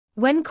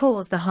When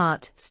Calls the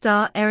Heart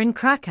star Erin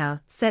Krakow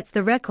sets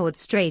the record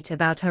straight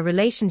about her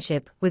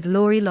relationship with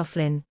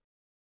Loughlin.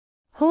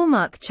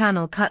 Hallmark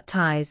Channel cut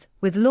ties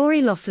with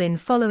Loughlin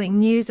following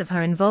news of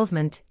her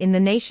involvement in the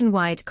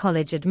nationwide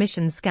college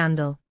admissions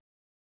scandal.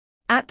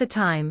 At the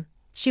time,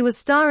 she was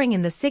starring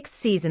in the 6th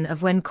season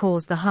of When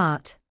Calls the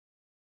Heart.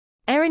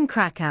 Erin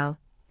Krakow,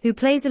 who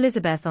plays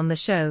Elizabeth on the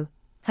show,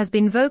 has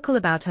been vocal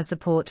about her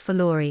support for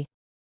Laurie.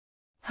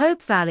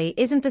 Hope Valley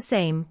isn't the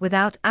same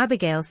without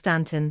Abigail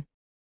Stanton.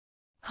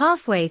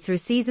 Halfway through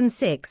season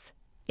 6,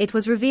 it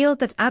was revealed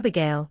that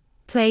Abigail,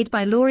 played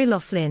by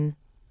Loughlin,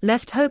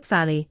 left Hope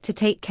Valley to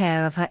take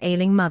care of her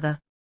ailing mother.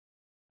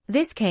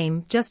 This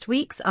came just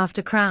weeks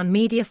after Crown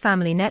Media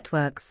Family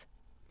Networks,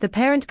 the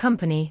parent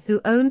company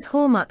who owns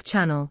Hallmark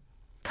Channel,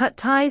 cut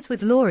ties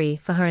with Laurie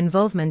for her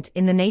involvement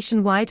in the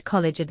nationwide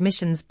college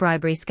admissions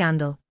bribery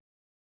scandal.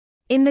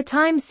 In the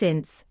time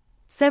since,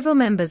 several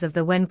members of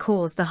the When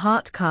Calls the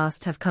Heart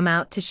cast have come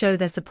out to show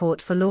their support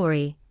for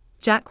Laurie.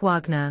 Jack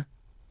Wagner,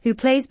 who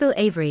plays Bill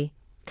Avery,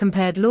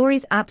 compared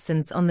Laurie's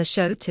absence on the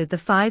show to the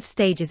 5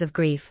 stages of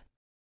grief.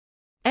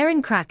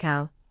 Erin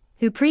Krakow,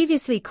 who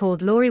previously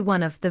called Laurie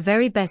one of the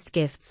very best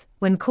gifts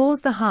When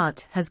Calls the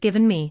Heart has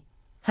given me,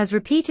 has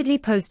repeatedly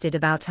posted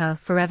about her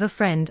forever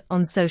friend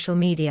on social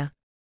media.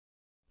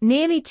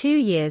 Nearly 2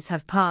 years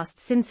have passed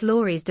since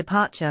Laurie's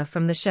departure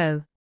from the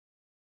show.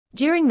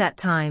 During that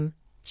time,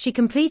 she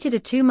completed a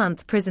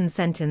 2-month prison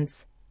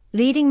sentence,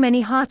 leading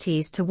many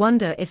Hearties to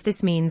wonder if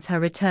this means her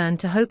return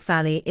to Hope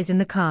Valley is in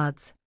the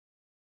cards.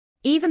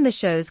 Even the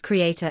show's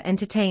creator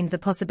entertained the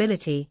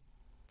possibility,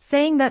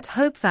 saying that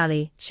Hope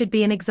Valley should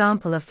be an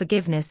example of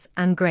forgiveness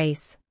and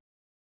grace.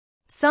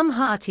 Some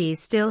Hearties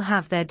still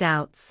have their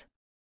doubts.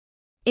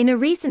 In a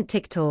recent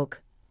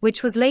TikTok,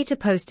 which was later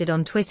posted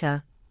on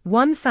Twitter,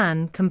 one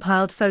fan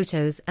compiled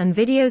photos and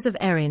videos of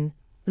Erin,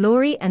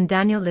 Laurie and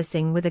Daniel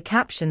Lissing with a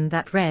caption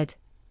that read,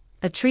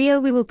 "A trio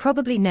we will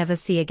probably never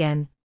see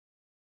again."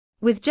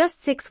 With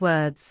just 6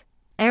 words,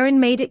 Erin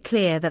made it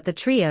clear that the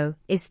trio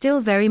is still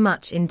very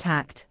much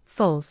intact.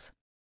 False.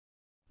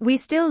 "We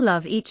still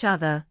love each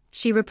other,"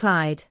 she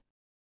replied.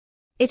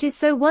 "It is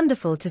so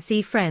wonderful to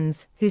see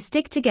friends who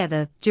stick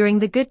together during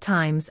the good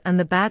times and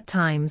the bad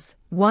times,"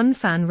 one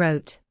fan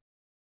wrote.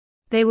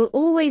 "They will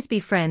always be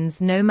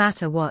friends no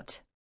matter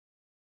what.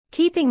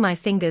 Keeping my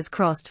fingers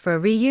crossed for a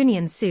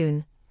reunion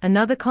soon,"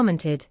 another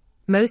commented.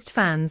 Most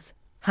fans,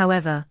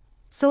 however,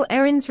 saw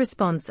Erin's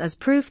response as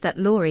proof that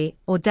Laurie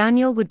or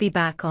Daniel would be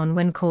back on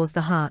When Calls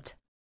the Heart.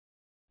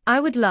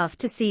 "I would love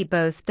to see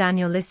both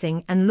Daniel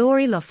Lissing and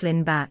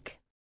Loughlin back.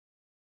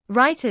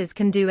 Writers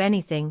can do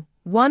anything,"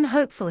 one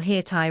hopeful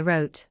Heartie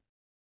wrote.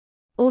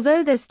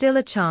 "Although there's still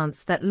a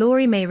chance that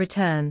Laurie may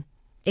return,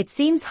 it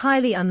seems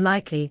highly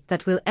unlikely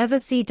that we'll ever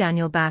see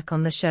Daniel back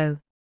on the show."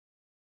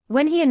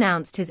 When he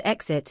announced his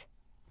exit,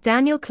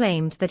 Daniel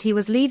claimed that he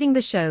was leaving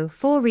the show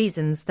for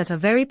reasons that are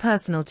very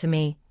personal to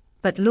me,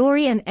 but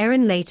Laurie and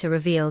Erin later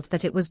revealed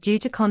that it was due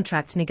to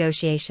contract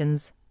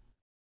negotiations.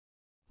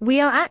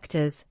 "We are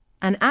actors,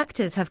 and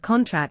actors have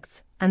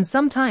contracts, and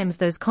sometimes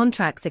those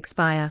contracts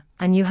expire,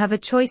 and you have a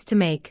choice to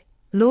make,"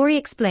 Laurie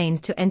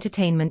explained to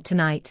Entertainment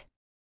Tonight.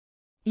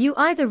 "You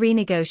either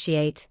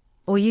renegotiate,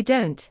 or you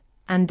don't,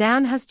 and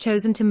Dan has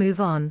chosen to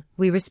move on.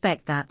 We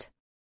respect that."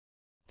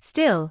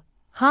 Still,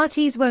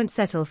 Hearties won't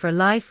settle for a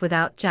life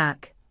without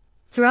Jack.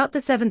 Throughout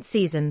the 7th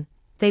season,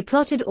 they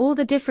plotted all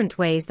the different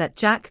ways that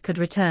Jack could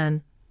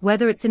return,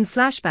 whether it's in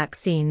flashback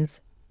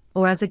scenes,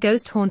 or as a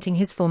ghost haunting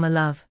his former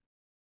love.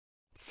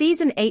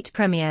 Season 8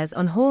 premieres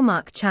on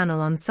Hallmark Channel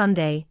on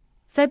Sunday,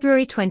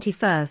 February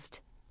 21st,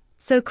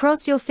 so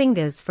cross your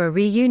fingers for a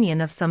reunion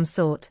of some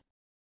sort.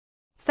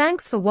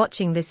 Thanks for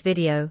watching this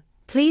video.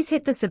 Please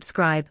hit the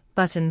subscribe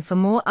button for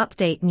more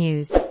update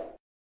news.